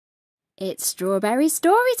It's strawberry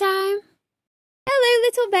story time. Hello,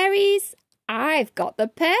 little berries. I've got the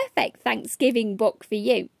perfect Thanksgiving book for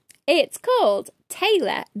you. It's called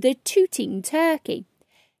Taylor the Tooting Turkey.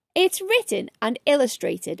 It's written and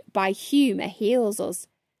illustrated by Humour Heals Us.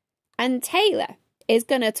 And Taylor is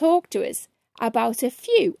going to talk to us about a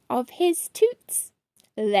few of his toots.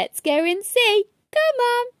 Let's go and see. Come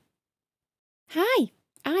on. Hi,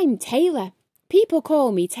 I'm Taylor. People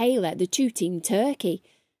call me Taylor the Tooting Turkey.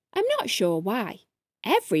 I'm not sure why.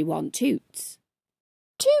 Everyone toots.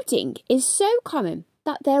 Tooting is so common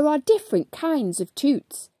that there are different kinds of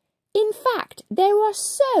toots. In fact, there are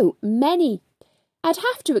so many. I'd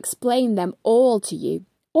have to explain them all to you,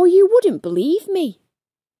 or you wouldn't believe me.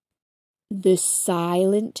 The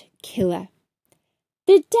silent killer.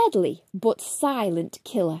 The deadly but silent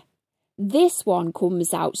killer. This one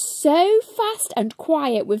comes out so fast and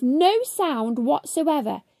quiet with no sound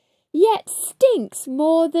whatsoever, yet stinks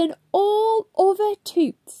more than all other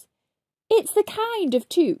toots. It's the kind of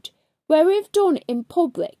toot where if done in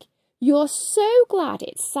public, you're so glad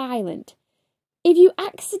it's silent. If you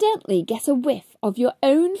accidentally get a whiff of your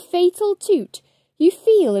own fatal toot, you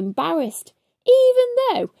feel embarrassed, even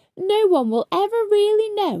though no one will ever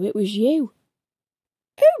really know it was you.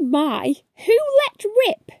 Oh my, who let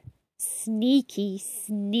rip? Sneaky,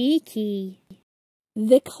 sneaky.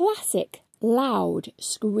 The classic loud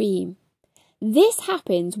scream. This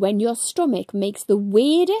happens when your stomach makes the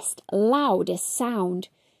weirdest, loudest sound.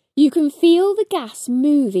 You can feel the gas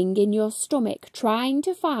moving in your stomach trying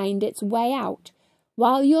to find its way out,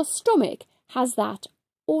 while your stomach has that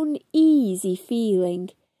uneasy feeling.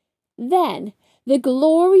 Then, the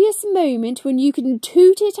glorious moment when you can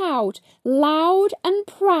toot it out, loud and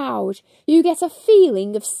proud, you get a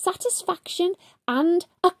feeling of satisfaction and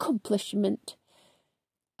accomplishment.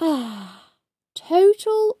 Ah,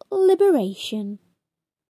 total liberation.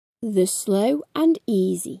 The slow and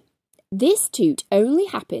easy. This toot only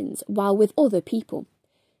happens while with other people.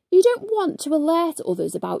 You don't want to alert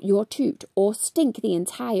others about your toot or stink the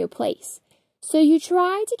entire place, so you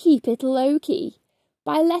try to keep it low-key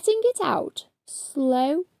by letting it out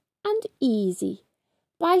slow and easy.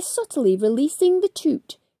 By subtly releasing the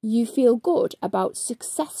toot, you feel good about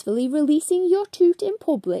successfully releasing your toot in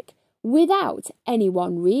public without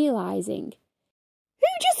anyone realising. Who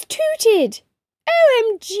just tooted?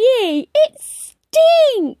 OMG, it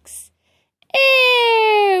stinks!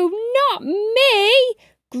 Ew, not me!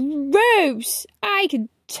 Gross! I can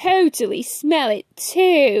totally smell it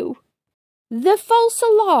too. The false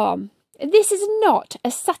alarm. This is not a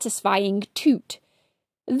satisfying toot.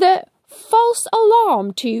 The false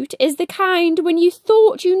alarm toot is the kind when you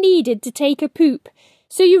thought you needed to take a poop,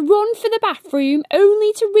 so you run for the bathroom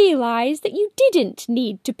only to realise that you didn't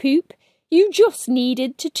need to poop, you just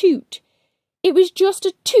needed to toot. It was just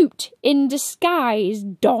a toot in disguise,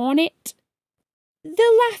 darn it.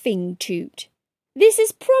 The laughing toot. This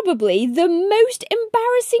is probably the most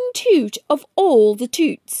embarrassing toot of all the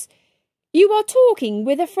toots. You are talking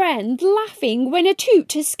with a friend, laughing when a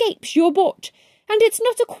toot escapes your butt, and it's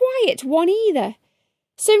not a quiet one either.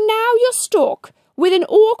 So now you're stuck with an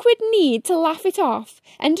awkward need to laugh it off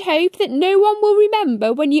and hope that no one will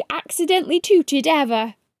remember when you accidentally tooted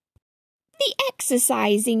ever. The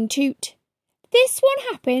exercising toot. This one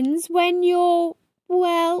happens when you're,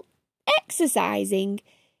 well, exercising.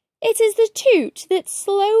 It is the toot that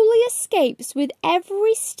slowly escapes with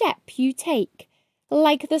every step you take,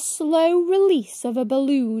 like the slow release of a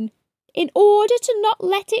balloon. In order to not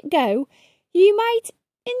let it go, you might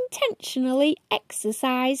intentionally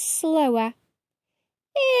exercise slower.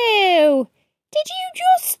 Ew! Did you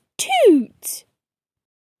just toot?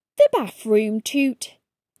 The bathroom toot.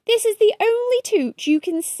 This is the only toot you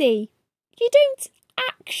can see. You don't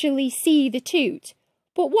actually see the toot,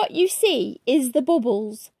 but what you see is the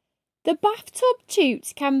bubbles. The bathtub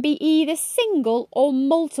toot can be either single or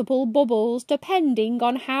multiple bubbles depending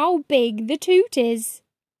on how big the toot is.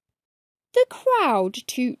 The crowd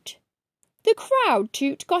toot. The crowd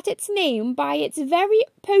toot got its name by its very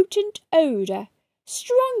potent odour,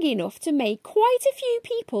 strong enough to make quite a few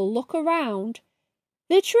people look around.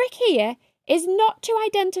 The trick here is not to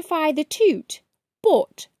identify the toot,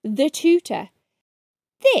 but the tooter.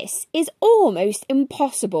 This is almost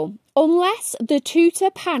impossible unless the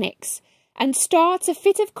tooter panics and starts a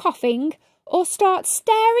fit of coughing or starts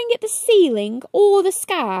staring at the ceiling or the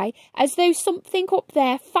sky as though something up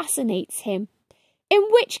there fascinates him, in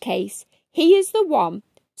which case he is the one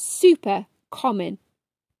super common.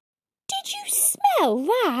 Did you smell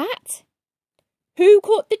that? Who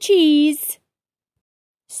cut the cheese?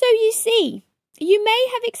 So you see, You may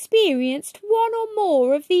have experienced one or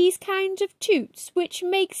more of these kinds of toots, which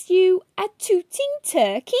makes you a tooting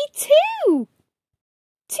turkey too.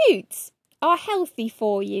 Toots are healthy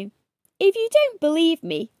for you. If you don't believe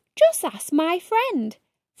me, just ask my friend,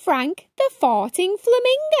 Frank the farting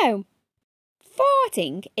flamingo.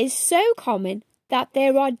 Farting is so common that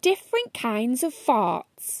there are different kinds of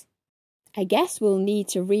farts. I guess we'll need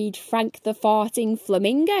to read Frank the farting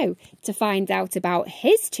flamingo to find out about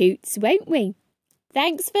his toots, won't we?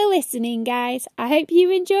 Thanks for listening, guys. I hope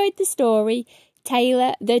you enjoyed the story,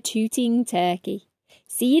 Taylor the Tooting Turkey.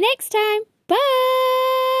 See you next time. Bye!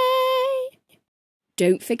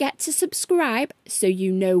 Don't forget to subscribe so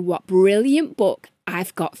you know what brilliant book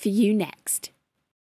I've got for you next.